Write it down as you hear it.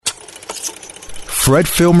Fred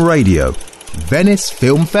Film Radio, Venice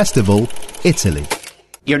Film Festival, Italy.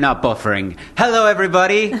 You're not buffering. Hello,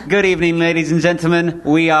 everybody. Good evening, ladies and gentlemen.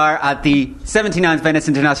 We are at the 79th Venice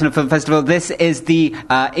International Film Festival. This is the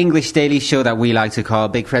English daily show that we like to call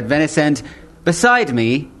Big Fred Venice. And beside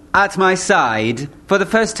me, at my side, for the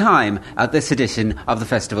first time at this edition of the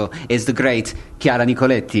festival, is the great Chiara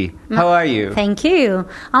Nicoletti. How are you? Thank you.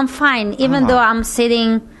 I'm fine, even though I'm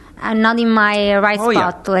sitting not in my right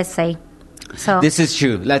spot, let's say. So this is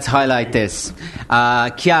true. Let's highlight this.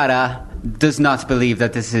 Chiara does not believe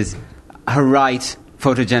that this is her right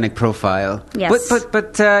photogenic profile. Yes.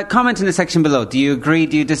 But comment in the section below. Do you agree?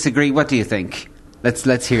 Do you disagree? What do you think?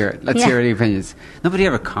 Let's hear it. Let's hear the opinions. Nobody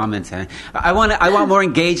ever comments. I want more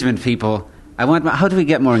engagement, people. How do we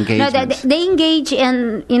get more engagement? No, they engage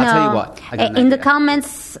in, I'll tell you what, in the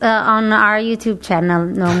comments on our YouTube channel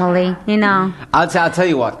normally, I'll tell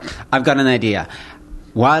you what. I've got an idea.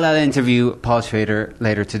 While I'll interview Paul Schrader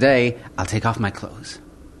later today, I'll take off my clothes.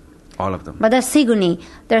 All of them. But there's Sigourney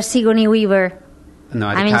Weaver. No,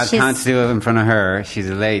 I can't do it in front of her. She's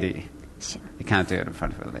a lady. You can't do it in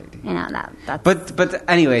front of a lady. That's... But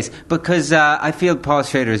anyways, because I feel Paul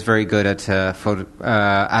Schrader is very good at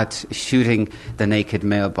shooting the naked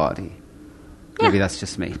male body. Maybe that's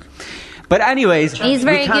just me. But anyways, he's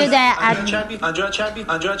very good at... What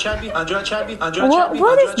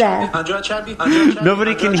is that?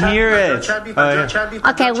 Nobody can hear it. Okay,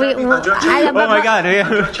 oh my God!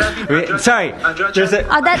 Sorry,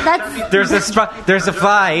 there's a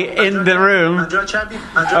fly in the room.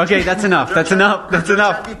 Okay, that's enough.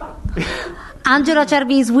 Angelo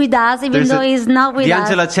Cervi is with us, even though he's not with us. The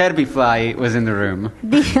Angelo Cervi fly was in the room.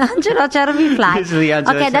 The Angelo Cervi fly.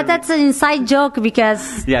 Okay, that's an inside joke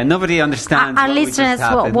because... Yeah, nobody understands. Our listeners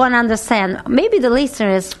won't understand. Maybe the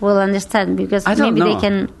listeners will understand because maybe they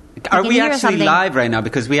can... Are we actually live right now?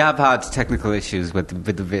 Because we have had technical issues with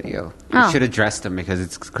the video. We should address them because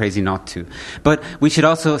it's crazy not to. But we should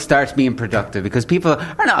also start being productive because people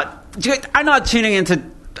are not tuning in to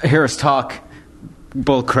hear us talk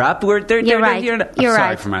bull crap. They're here.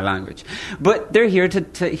 Sorry for my language, but they're here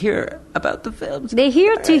to hear about the films. They're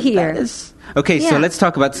here to hear. Okay, so let's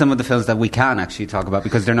talk about some of the films that we can actually talk about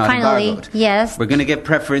because they're not embargoed. Yes, we're going to give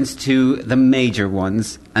preference to the major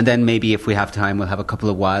ones, and then maybe if we have time, we'll have a couple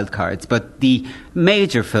of wild cards. But the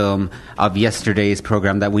major film of yesterday's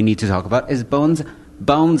program that we need to talk about is Bones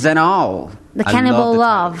and All. The Cannibal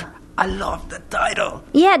Love. I love the title.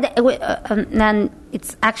 Yeah, and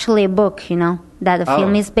it's actually a book, that the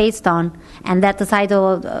film is based on, and that's the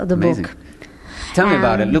title of the book. Tell me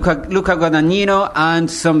about it. Luca Guadagnino and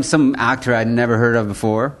some actor I'd never heard of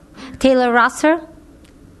before. Taylor Russell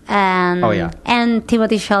and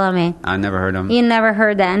Timothée Chalamet. I never heard of him. You never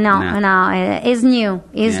heard that? No. It's new.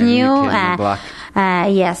 New.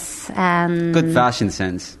 Yes. Good fashion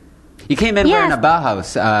sense. You came in wearing a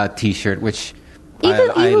Bauhaus T-shirt, which...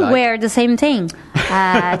 I wear the same thing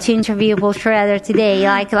to interview Paul Schrader today,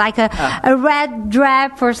 like a red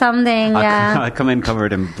drap or something. I come in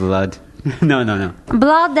covered in blood. No.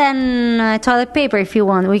 Blood and toilet paper if you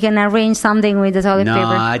want. We can arrange something with the toilet paper.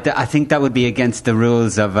 No, I think that would be against the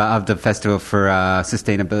rules of the festival for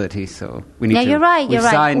sustainability. So we need to... You're right. We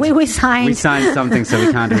signed. We signed something, so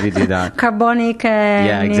we can't really do that. Carbonic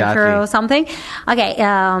neutral something. Okay,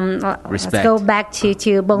 let's go back to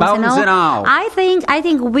Bones and All. I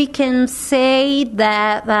think we can say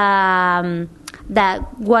that... that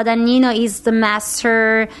Guadagnino is the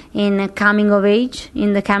master in the coming of age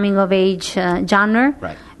genre,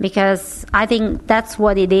 right? Because I think that's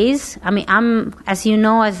what it is. I mean, as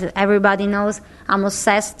everybody knows, I'm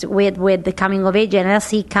obsessed with the coming of age, and I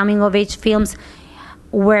see coming of age films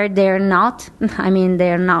where they're not. I mean,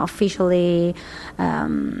 they're not officially,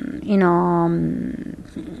 coming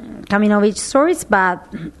of age stories, but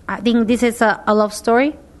I think this is a love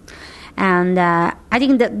story. And I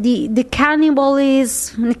think that the cannibal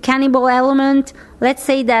element, let's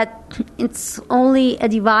say that it's only a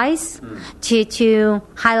device to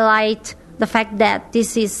highlight the fact that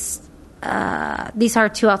these are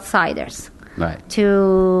two outsiders, right?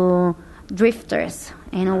 Two drifters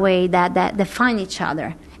in a way that define each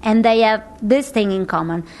other, and they have this thing in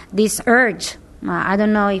common, this urge. I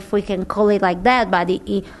don't know if we can call it like that, but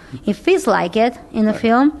it feels like it in the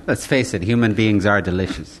film. Let's face it, human beings are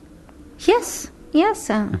delicious. Yes.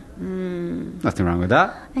 Nothing wrong with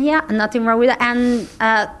that. Yeah, nothing wrong with that. And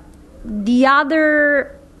the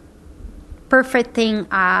other perfect thing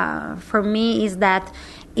for me is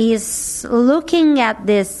looking at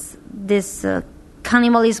this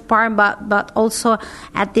cannibalism part, but also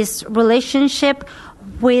at this relationship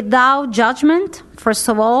without judgment, first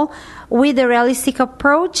of all, with a realistic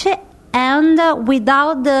approach, and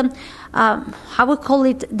without the how we call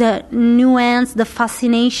it, the nuance, the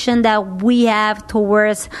fascination that we have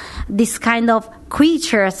towards this kind of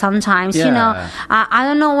creature sometimes. Yeah. You know,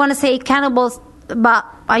 I don't want to say cannibals, but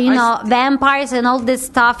vampires and all this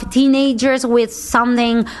stuff, teenagers with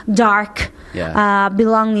something dark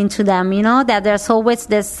belonging to them. You know, that there's always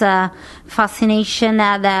this fascination,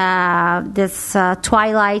 this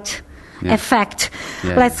Twilight effect,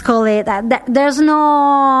 let's call it. There's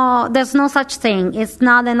no such thing. It's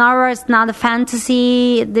not an horror. It's not a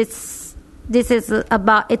fantasy. This is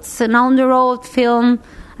about. It's an on the road film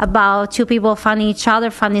about two people finding each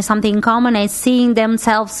other, finding something in common, and seeing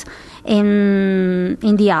themselves in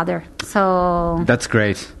the other. So that's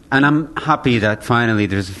great. And I'm happy that finally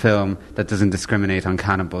there's a film that doesn't discriminate on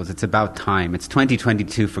cannibals. It's about time. It's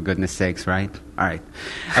 2022, for goodness sakes, right? All right.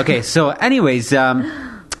 Okay, so anyways,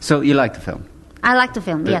 so you like the film? I like the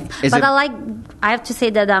film, yes. But I have to say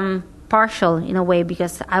that I'm partial in a way,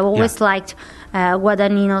 because I always liked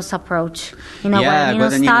Guadagnino's approach. You know,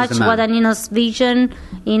 Guadagnino's touch, Guadagnino's vision.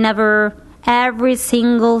 He never, every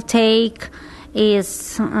single take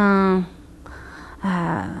is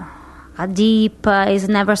deep, is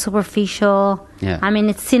never superficial. Yeah. I mean,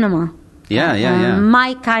 it's cinema. Yeah.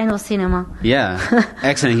 My kind of cinema. Yeah,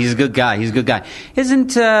 excellent. He's a good guy.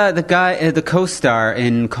 Isn't the co-star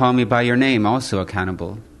in Call Me By Your Name also a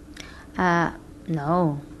cannibal?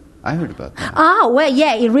 No. I heard about that. Oh, well,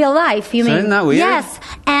 yeah, in real life, you mean? Isn't that weird? Yes,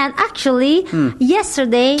 and actually,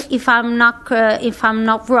 yesterday, if I'm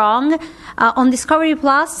not wrong, on Discovery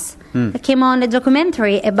Plus, came on a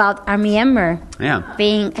documentary about Armie Hammer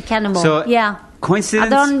being a cannibal. So,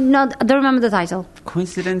 coincidence? I don't remember the title.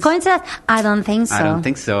 Coincidence? I don't think so. I don't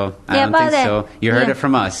think so. You heard it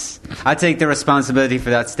from us. I take the responsibility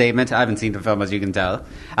for that statement. I haven't seen the film, as you can tell.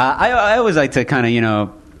 I always like to kind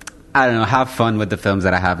of, have fun with the films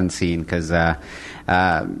that I haven't seen, because,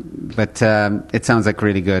 but it sounds like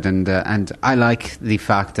really good, and I like the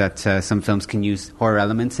fact that some films can use horror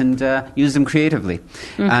elements and use them creatively.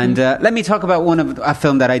 Mm-hmm. And let me talk about a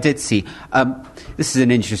film that I did see. This is an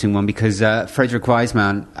interesting one, because Frederick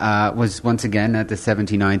Wiseman was once again at the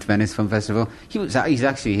 79th Venice Film Festival. He's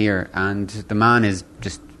actually here, and the man is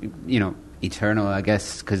just, eternal, I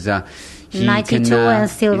guess, because 92 and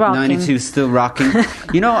still rocking. 92, still rocking.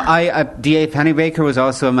 D.A. Pennebaker was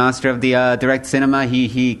also a master of the direct cinema.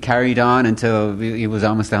 He carried on until he was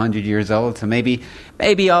almost 100 years old. So maybe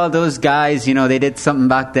all those guys, they did something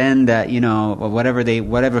back then that,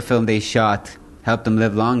 whatever film they shot helped them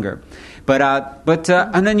live longer. But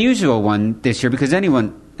an unusual one this year, because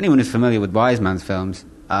anyone who's familiar with Wiseman's films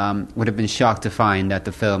would have been shocked to find that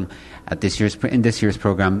the film in this year's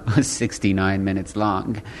program was 69 minutes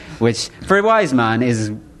long, which for Wiseman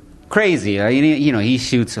is crazy. He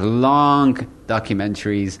shoots long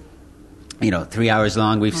documentaries, 3 hours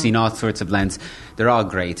long. We've seen all sorts of lengths. They're all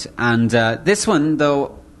great. And this one,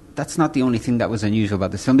 though, that's not the only thing that was unusual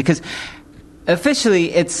about this film, because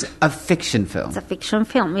officially, it's a fiction film. It's a fiction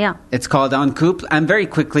film, yeah. It's called En Couple, and very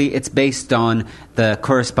quickly, it's based on the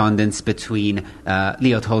correspondence between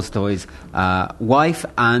Leo Tolstoy's wife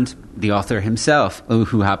and the author himself,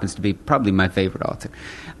 who happens to be probably my favorite author.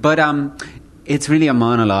 But it's really a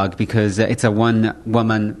monologue, because it's a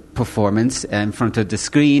one-woman performance in front of the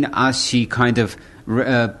screen as she kind of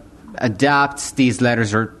adapts these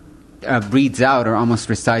letters, or reads out or almost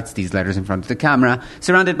recites these letters in front of the camera,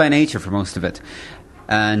 surrounded by nature for most of it.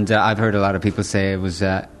 And I've heard a lot of people say it was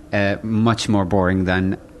much more boring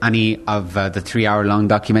than any of the 3-hour-long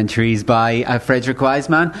documentaries by Frederick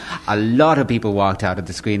Wiseman. A lot of people walked out of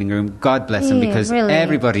the screening room, God bless him, because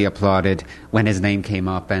everybody applauded when his name came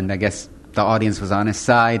up, and I guess the audience was on his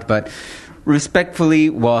side, but respectfully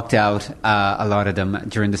walked out, a lot of them,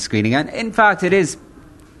 during the screening. And in fact, it's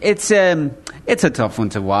a tough one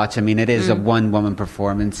to watch. I mean, it is a one-woman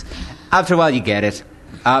performance. After a while, you get it.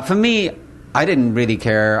 For me, I didn't really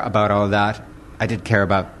care about all that. I did care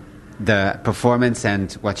about the performance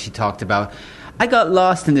and what she talked about. I got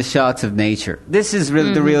lost in the shots of nature. This is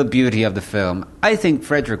really the real beauty of the film. I think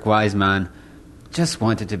Frederick Wiseman just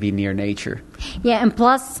wanted to be near nature. Yeah, and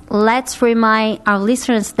plus, let's remind our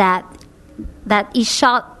listeners that he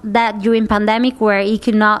shot that during pandemic, where he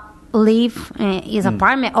could not leave his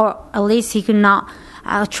apartment, or at least he could not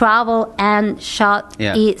travel and shot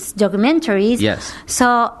his documentaries. Yes.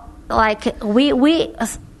 So, we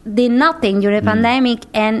did nothing during the pandemic,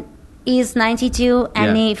 and he's 92,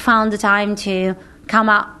 and he found the time to come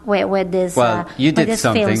up with this. Well, you did this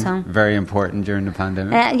something film, very important during the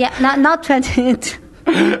pandemic. not 20.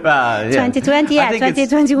 Well, yeah. 2020, I yeah, think it's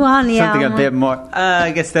 2021, yeah. Something a bit more.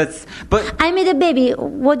 I guess that's. But I made a baby.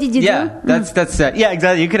 What did you yeah, do? that's yeah,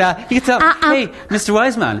 exactly. You could tell. Hey, Mr.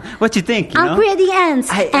 Wiseman, what you think? You I'm know? creating ants.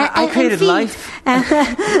 I created feet. life.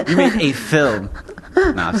 You made a film.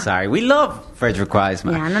 No, I'm sorry. We love Frederick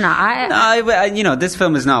Wiseman. Yeah, no. I you know, this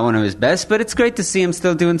film is not one of his best, but it's great to see him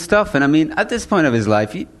still doing stuff. And I mean, at this point of his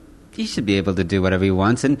life, he should be able to do whatever he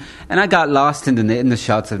wants. And I got lost in the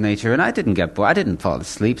shots of nature, and I didn't get bored. I didn't fall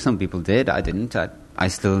asleep. Some people did. I didn't. I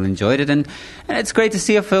still enjoyed it, and it's great to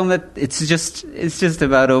see a film that it's just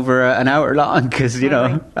about over an hour long, because you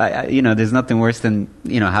know, there's nothing worse than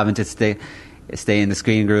having to stay in the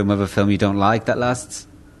screening room of a film you don't like that lasts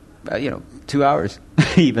 2 hours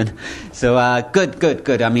even. So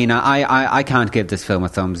good. I mean, I can't give this film a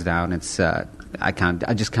thumbs down. It's I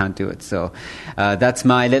just can't do it. So that's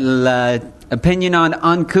my little opinion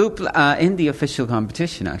on Couple in the official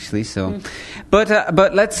competition, actually. So,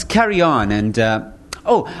 but let's carry on. And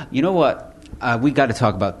you know what? We got to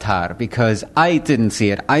talk about Tar, because I didn't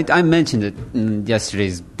see it. I mentioned it in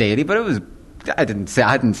yesterday's daily, but I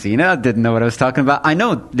hadn't seen it. I didn't know what I was talking about. I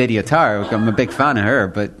know Lydia Tar. I'm a big fan of her.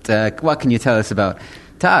 But what can you tell us about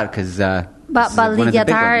Tar? Because but Lydia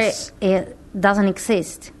Tar, it doesn't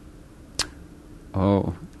exist.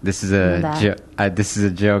 Oh, this is a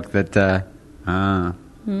joke that. Oh,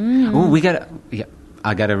 we got. Yeah,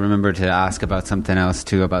 I got to remember to ask about something else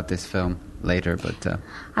too about this film later. But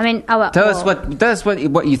I mean, tell us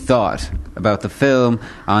what you thought about the film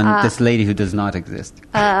on this lady who does not exist.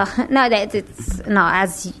 No,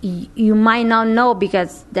 as you might not know,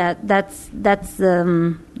 because that's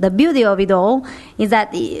the beauty of it all, is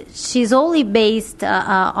that she's only based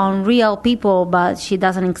on real people, but she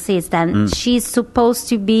doesn't exist, and she's supposed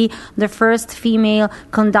to be the first female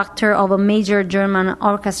conductor of a major German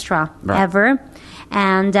orchestra ever.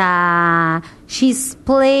 And she's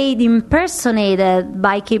impersonated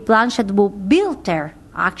by Cate Blanchett, who built her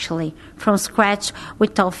actually from scratch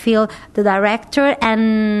with Todd Field, the director.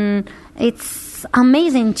 And it's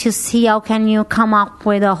amazing to see how can you come up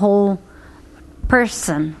with a whole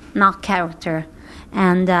person, not character.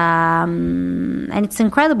 And it's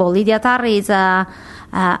incredible. Lydia Tar is a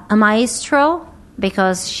maestro,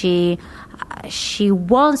 because she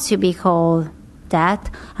wants to be called that,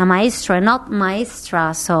 a maestro, not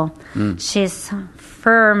maestra. So she's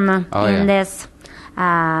firm in this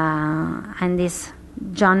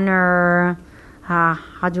genre.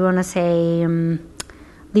 How do you want to say?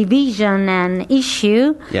 Division and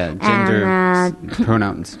issue. Yeah, gender and,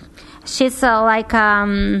 pronouns. She's like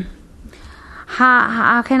how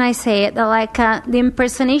can I say it? Like the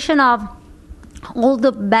impersonation of all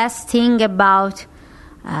the best thing about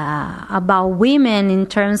women, in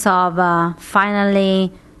terms of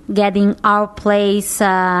finally getting our place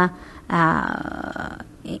in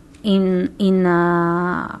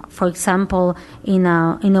for example, in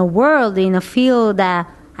a world, in a field that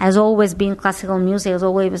has always been classical music, has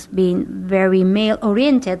always been very male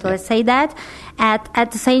oriented. Let's say that.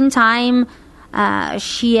 At the same time,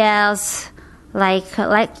 she has like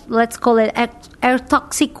let's call it her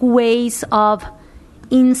toxic ways of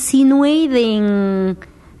insinuating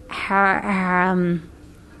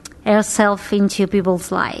herself into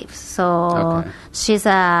people's lives. So she's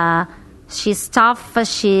tough.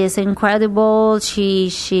 She's incredible.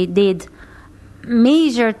 She did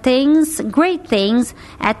major things, great things.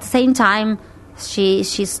 At the same time,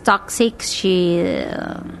 she's toxic. She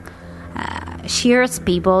hurts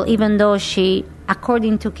people, even though she,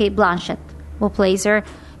 according to Cate Blanchett, who plays her,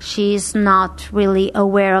 she's not really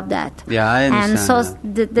aware of that. Yeah, I understand. And so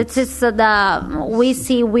this is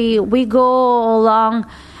we go along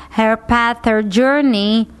her path, her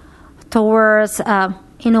journey towards,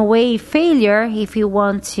 in a way, failure, if you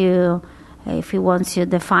want to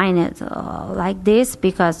define it like this,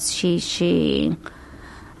 because she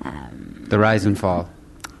the rise and fall.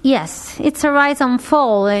 Yes, it's a rise and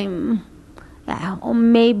fall. Or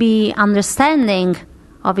maybe understanding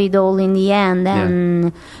of it all in the end,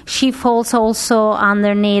 and she falls also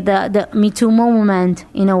underneath the Me Too movement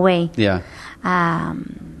in a way. Yeah.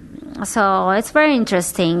 So it's very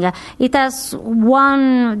interesting. It has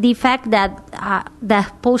one defect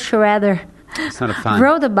that Paul Schrader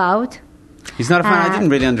wrote about. He's not a fan. I didn't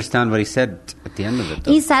really understand what he said at the end of it,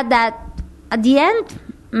 though. He said that at the end,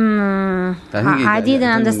 I didn't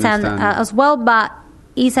understand as well, but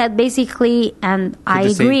he said basically, and I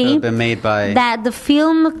agree, that the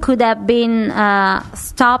film could have been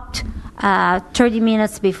stopped 30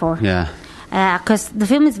 minutes before. Yeah. Because the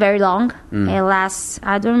film is very long. It lasts,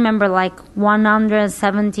 I don't remember, like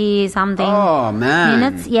 170 something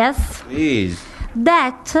minutes. Yes. Please.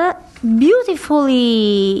 That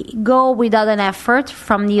beautifully go without an effort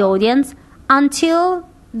from the audience until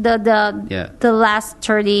the last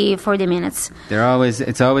 30-40 minutes.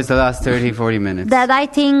 It's always the last 30-40 minutes. That I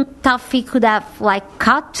think Tuffy could have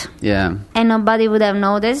cut. Yeah. And nobody would have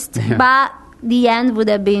noticed. Yeah. But the end would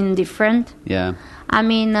have been different. Yeah. I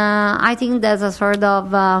mean, I think there's a sort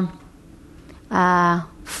of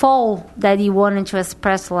fall that he wanted to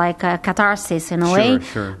express, like a catharsis in a way.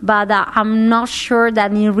 Sure. But I'm not sure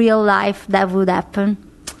that in real life that would happen.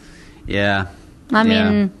 Yeah. I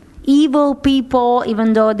mean, evil people,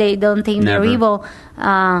 even though they don't think Never. they're evil.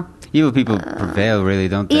 Evil people prevail, really,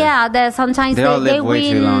 don't they? Yeah, sometimes They all live they way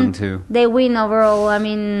win. too long, too. They win overall. I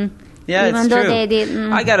mean, Yeah, even it's though true. they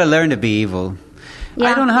didn't. I gotta learn to be evil.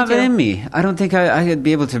 Yeah, I don't have me it too. in me. I don't think I could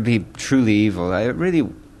be able to be truly evil. I really.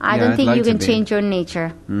 I don't think you can change your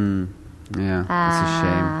nature. Yeah, that's a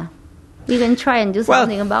shame. You can try and do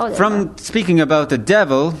something about it. From speaking about the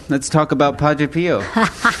devil, let's talk about Padre Pio.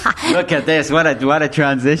 Look at this! What a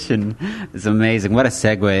transition! It's amazing. What a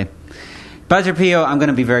segue. Padre Pio. I'm going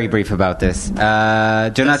to be very brief about this.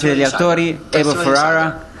 Giornate degli Attori, Abel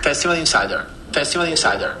Ferrara. Festival Insider. Festival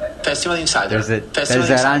Insider. Festival Insider. There's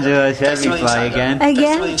that Angela Chevy fly again.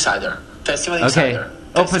 Festival Insider. Festival Insider.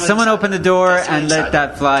 Okay. Someone open the door and let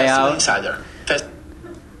that fly out. Insider.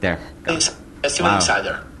 There. Festival Wow.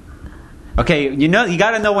 Insider. Okay, you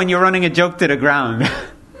got to know when you're running a joke to the ground.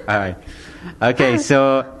 All right. Okay,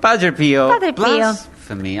 so Padre Pio. Padre Pio.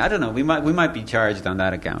 Blasphemy. I don't know. We might be charged on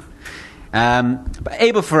that account. But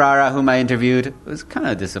Abel Ferrara, whom I interviewed, it was kind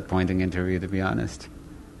of a disappointing interview, to be honest.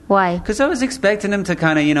 Why? Because I was expecting him to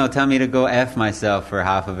kind of, tell me to go F myself for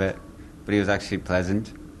half of it. But he was actually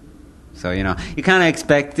pleasant. So, you kind of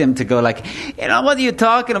expect him to go like, what are you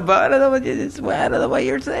talking about? I don't know what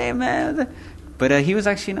you're saying, man. But he was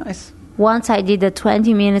actually nice. Once I did the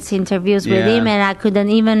 20 minutes interviews with Yeah. him, and I couldn't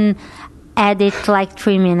even edit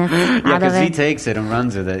 3 minutes Yeah, out of because he it. takes it and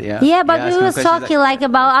runs with it, yeah. Yeah, but You we ask him was questions talking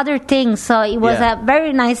about other things, so it was Yeah. a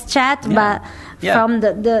very nice chat. Yeah. But Yeah. from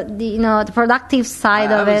the productive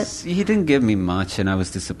side of it, He didn't give me much, and I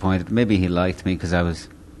was disappointed. Maybe he liked me because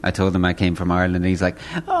I told him I came from Ireland, and he's like,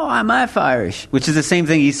 "Oh, I'm half Irish," which is the same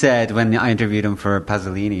thing he said when I interviewed him for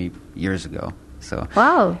Pasolini years ago. So,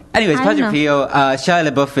 wow. anyways, I don't Padre know. Pio, Shia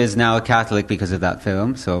LaBeouf is now a Catholic because of that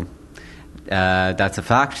film, so that's a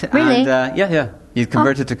fact. Really? And, yeah. He's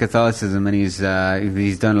converted to Catholicism, and he's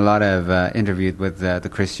done a lot of interviews with the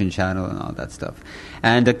Christian Channel and all that stuff.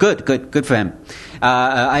 And good for him.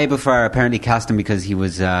 Abel Ferrara apparently cast him because he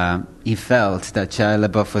felt that Shia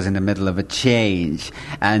LaBeouf was in the middle of a change,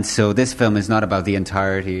 and so this film is not about the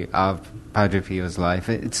entirety of Padre Pio's life.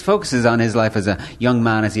 It focuses on his life as a young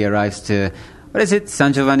man as he arrives to. What is it?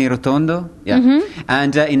 San Giovanni Rotondo? Yeah. Mm-hmm.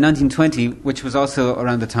 And in 1920, which was also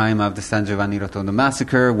around the time of the San Giovanni Rotondo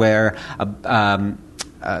massacre, where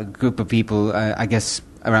a group of people, I guess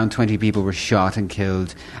around 20 people, were shot and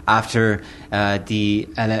killed after the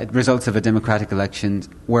results of a democratic election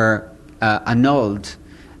were annulled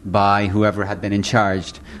by whoever had been in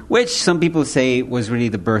charge, which some people say was really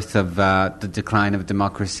the birth of the decline of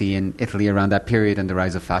democracy in Italy around that period and the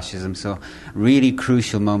rise of fascism. So really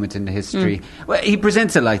crucial moment in the history. Well, he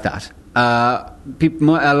presents it like that. A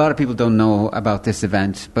lot of people don't know about this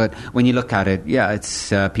event, but when you look at it, yeah, it's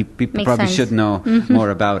people Makes probably sense. should know more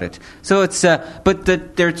about it. So it's but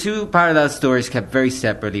there are two parallel stories kept very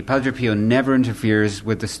separately. Padre Pio never interferes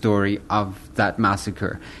with the story of that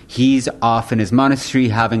massacre. He's off in his monastery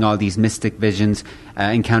having all these mystic visions,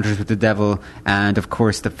 encounters with the devil, and of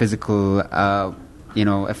course the physical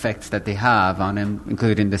effects that they have on him,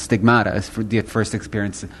 including the stigmata, for the first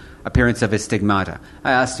appearance of his stigmata.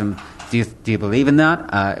 I asked him, do you believe in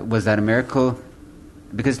that? Was that a miracle?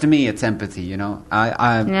 Because to me, it's empathy, I don't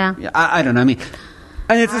know. I mean,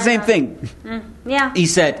 and it's the same thing. Yeah. He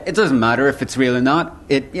said, it doesn't matter if it's real or not.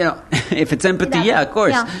 If it's empathy, yeah, of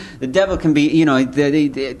course. Yeah. The devil can be,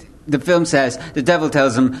 the film says, the devil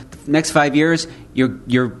tells him, the next 5 years,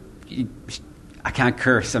 I can't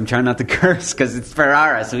curse. I'm trying not to curse because it's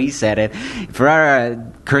Ferrara, so he said it.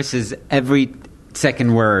 Ferrara curses every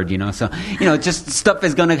second word, so just stuff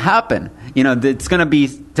is going to happen. It's going to be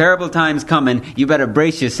terrible times coming. You better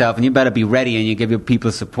brace yourself and you better be ready, and you give your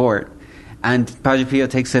people support. And Padre Pio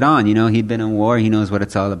takes it on. He'd been in war. He knows what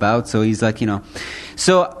it's all about. So he's like,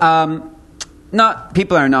 so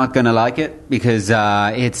people are not going to like it because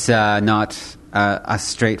it's not a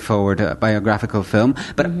straightforward biographical film.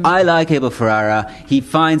 But I like Abel Ferrara. He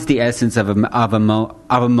finds the essence of a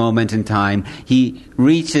moment in time. He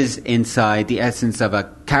reaches inside the essence of a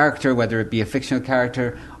character, whether it be a fictional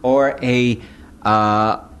character or a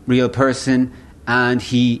real person, and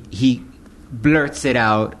he blurts it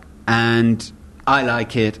out and I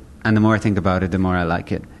like it. And the more I think about it, the more I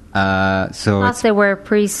like it. So Plus, there were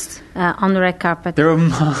priests on the red carpet. there were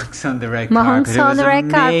monks on the red Monks carpet. It on was the red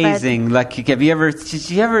carpet. amazing. Like, have you ever? Did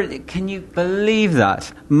you ever? Can you believe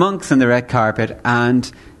that monks on the red carpet?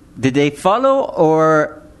 And did they follow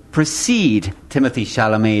or precede Timothée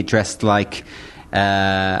Chalamet dressed like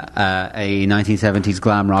a 1970s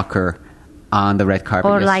glam rocker on the red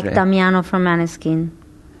carpet? Or like yesterday? Damiano from Maneskin.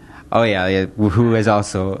 Oh yeah, who is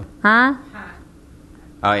also. Huh?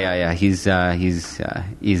 Oh yeah. He's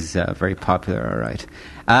very popular. All right.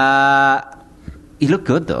 He looked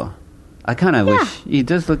good though. I kind of wish he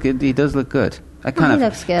does look good. He does look good. I kind He of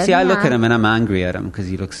looks good, see. I look yeah. at him and I'm angry at him because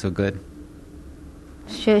he looks so good.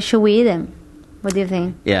 Should we eat them? What do you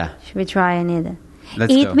think? Yeah. Should we try and eat it?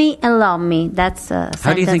 Let's Eat go. me and love me. That's a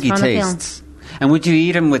How do you think he sentence from the film. tastes? And would you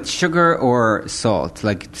eat him with sugar or salt,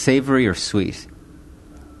 like savory or sweet?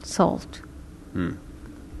 Salt. I've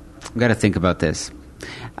got to think about this.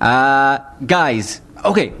 Guys,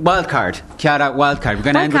 okay, wild card. Chiara, wild card. We're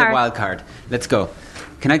going to end with a Wild wild card. Let's go.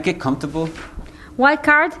 Can I get comfortable? Wild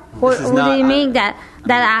card? What is do not- you mean that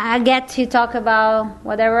I get to talk about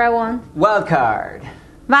whatever I want? Wild card.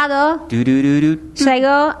 Vado? Do do do do. Should I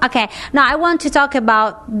go? Okay. Now I want to talk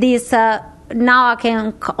about this. Now I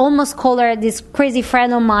can almost call her this crazy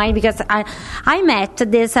friend of mine because I met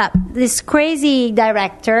this crazy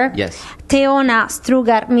director, Yes. Teona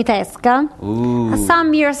Strugar-Miteska, Ooh.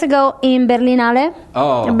 some years ago in Berlinale,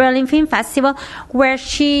 Oh. Berlin Film Festival, where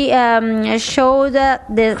she showed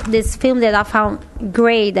this film that I found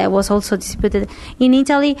great. That was also distributed in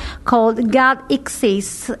Italy, called God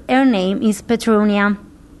Exists. Her name is Petronia.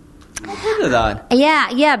 I've heard of that.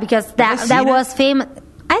 Yeah, because I that seen was famous.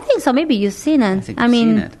 I think so. Maybe you've seen it. think I've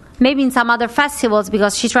mean, seen it. maybe in some other festivals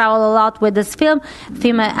because she traveled a lot with this film.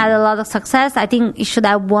 Film had a lot of success. I think it should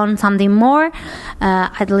have won something more,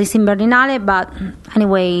 at least in Berlinale. But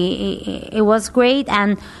anyway, it was great.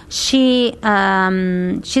 And she's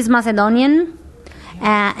Macedonian,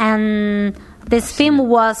 and this film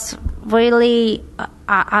was really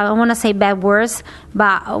I don't want to say bad words,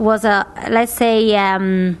 but was a, let's say.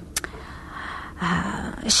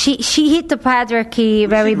 She hit the patriarchy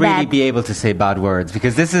very Should really bad. be able to say bad words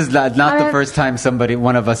because this is not the first time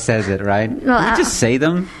one of us says it, right? No, Can we just say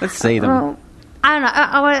them? Let's say them. Oh, I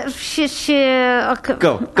don't know. She okay.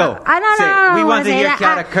 Go. I don't Say it. know. We want to say hear that.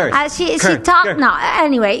 Chiara curse. She Curse, talked. curse. No,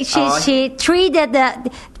 anyway, she treated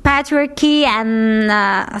the patriarchy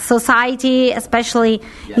and society, especially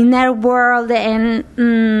in her world, and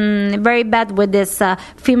very bad with this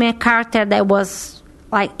female character that was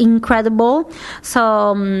like incredible.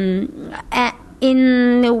 So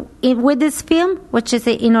with this film, which is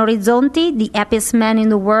in Orizzonti, the happiest man in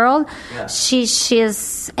the world,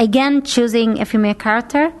 she's again choosing a female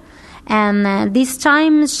character, and this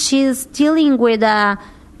time she's dealing with a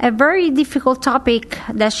very difficult topic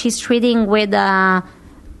that she's treating with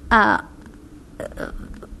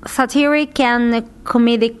satiric and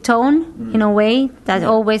comedic tone in a way that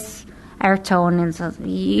always her tone, and so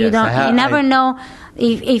you never know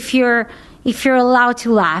if you're allowed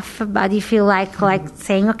to laugh, but if you like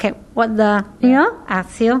saying, okay, what the,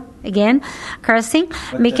 ask you again, cursing,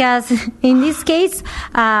 because in this case,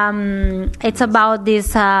 it's about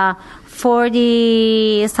this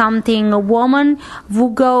 40-something woman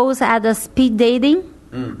who goes at a speed dating.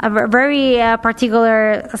 A very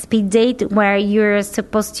particular speed date where you're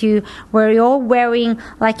wearing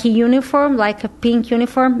like a uniform, like a pink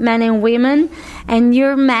uniform, men and women, and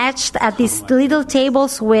you're matched at these little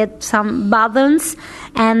tables with some buttons,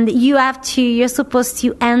 and you're supposed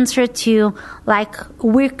to answer to like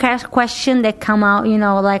weird question that come out,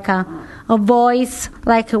 like a voice,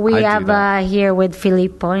 like we have here with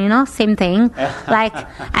Filippo, same thing. Like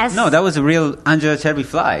No, that was a real Angela Shelby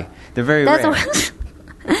fly. They're very rare.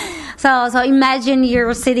 So imagine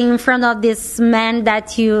you're sitting in front of this man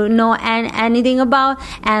that you know anything about,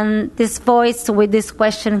 and this voice with this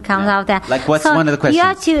question comes out there. Like, what's one of the questions? You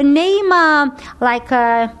have to name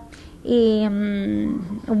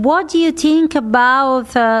what do you think about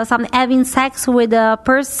having sex with a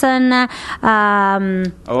person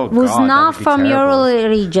who's not from your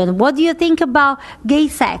religion? What do you think about gay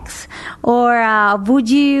sex? Or would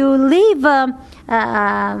you live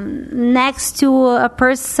next to a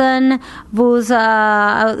person who's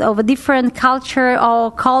of a different culture or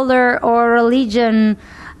color or religion?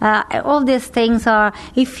 All these things are.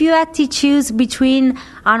 If you had to choose between,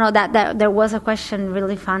 I know that there was a question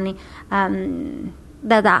really funny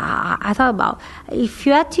that I thought about. If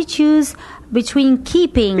you had to choose between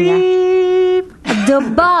keeping the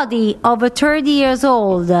body of a 30 years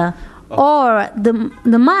old or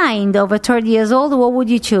the mind of a 30 years old, what would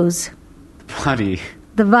you choose? Body.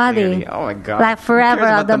 The body. Really? Oh my God. Like Who cares forever,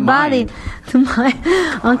 about the the body. mind? The mind.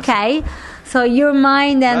 Okay. So your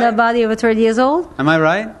mind and the Right. body of a 30 years old? Am I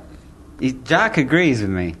right? Jack agrees with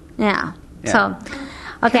me. Yeah. Yeah. So,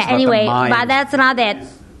 okay, about anyway, the mind. but that's not it.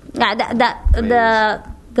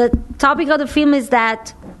 The topic of the film is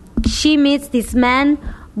that she meets this man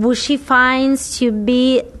who she finds to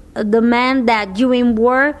be the man that during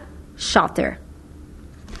war shot her.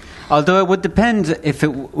 Although it would depend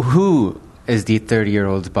who is the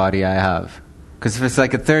 30-year-old's body I have. Because if it's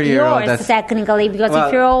like a 30-year-old, Yours, that's technically, because Well,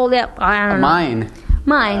 if you're old, I don't know.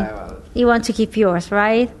 mine. You want to keep yours,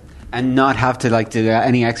 right? And not have to like do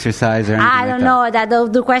any exercise or anything I don't know. That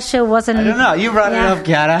the question wasn't. I don't know. You brought Yeah. it up,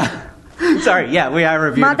 Chiara. Sorry, yeah, we are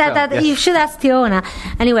reviewing But the film. that Yes. you should ask Tiona.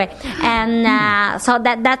 Anyway, and so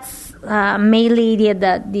that's mainly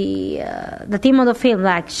the theme of the film.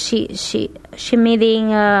 Like she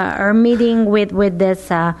meeting her meeting with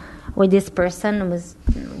this person who was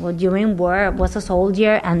during war, was a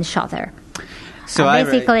soldier and shot her. So And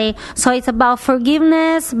basically, so it's about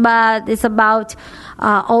forgiveness, but it's about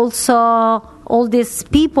also all these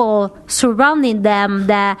people surrounding them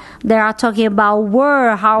that they are talking about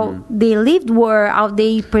war, how they lived war, how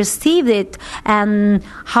they perceived it, and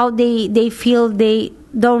how they feel they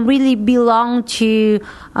don't really belong to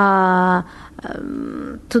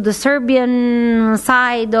the Serbian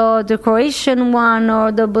side or the Croatian one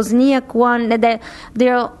or the Bosniak one. That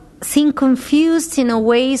they're seen confused in a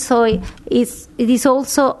way. So it is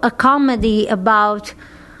also a comedy about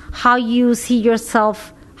how you see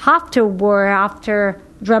yourself after war, after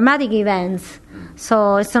dramatic events.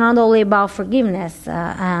 So it's not only about forgiveness,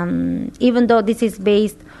 even though this is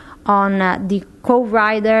based on the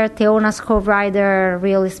co-writer, Teona's co-writer,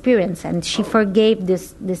 real experience, and she forgave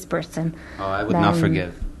this person. Oh, I would not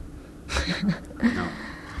forgive. No.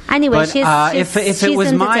 Anyway, But if she's it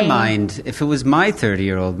was my entertaining. mind, if it was my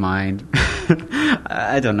 30-year-old mind,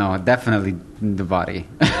 I don't know, definitely the body.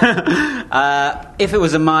 If it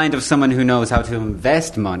was a mind of someone who knows how to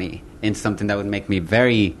invest money in something that would make me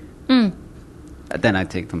very, then I'd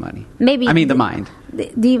take the money. Maybe I mean the mind.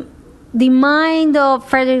 The mind of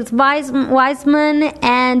Frederick Wiseman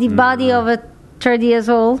and the body of a 30 years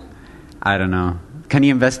old. I don't know. Can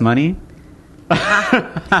you invest money? I'm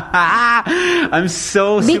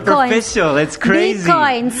so Bitcoins. superficial. It's crazy.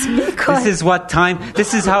 Bitcoins. This is what time.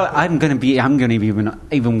 This is how I'm gonna be. I'm gonna be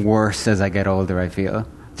even worse as I get older. I feel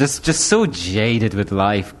just so jaded with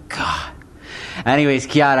life. God. Anyways,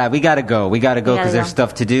 Chiara, we gotta go. We gotta go because there's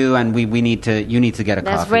stuff to do, and we need to. You need to get a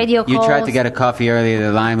There's coffee. radio You tried calls. to get a coffee earlier.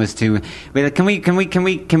 The line was too. Wait, can we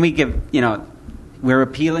give We're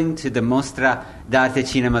appealing to the Mostra d'Arte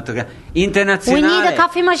Cinematografica Internazionale. We need a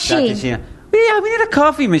coffee machine. d'Arte Yeah, we need a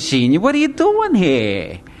coffee machine. What are you doing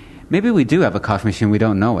here? Maybe we do have a coffee machine. We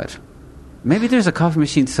don't know it. Maybe there's a coffee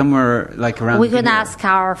machine somewhere like around. We could here. ask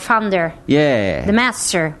our founder, Yeah. the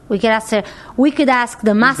master. We could ask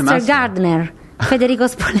the master master? gardener, Federico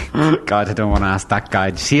Spoleto. God, I don't want to ask that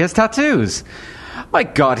guy. She has tattoos. My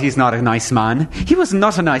God, he's not a nice man. He was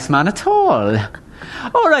not a nice man at all.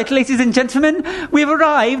 All right, ladies and gentlemen, we've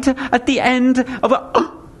arrived at the end of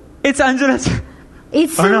it's Angela's.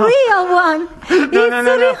 It's Oh, a no. real one.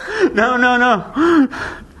 No.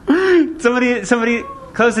 Somebody,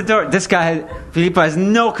 close the door. This guy, Filippo, has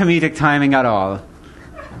no comedic timing at all.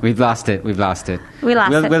 We've lost it. We lost it.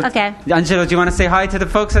 Okay. Angelo, do you want to say hi to the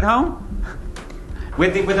folks at home?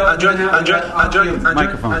 With the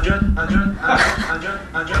microphone.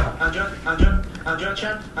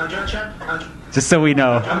 Just so we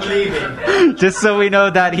know. I'm leaving. Just so we know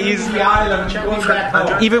that he's The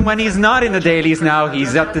island. even when he's not in the dailies now,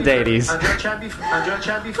 he's at the dailies. All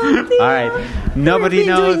right. Nobody We've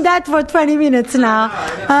been knows. doing that for 20 minutes now.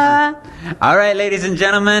 All right, ladies and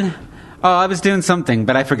gentlemen. Oh, I was doing something,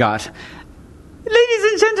 but I forgot. Ladies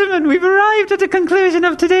and gentlemen, we've arrived at the conclusion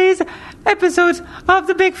of today's episode of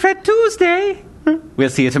the Big Fred Tuesday. We'll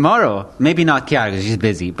see you tomorrow. Maybe not Chiara because she's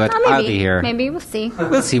busy, but I'll be here. Maybe we'll see.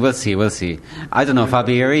 We'll see. I don't know if I'll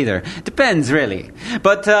be here either. Depends, really.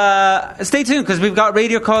 But stay tuned because we've got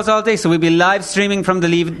radio calls all day, so we'll be live streaming from the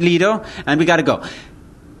Lido, and we got to go.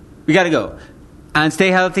 And stay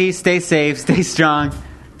healthy, stay safe, stay strong.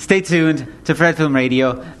 Stay tuned to Fred Film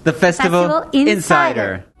Radio, the Festival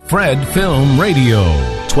Insider. Fred Film Radio.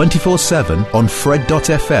 24/7 on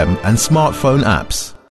Fred.fm and smartphone apps.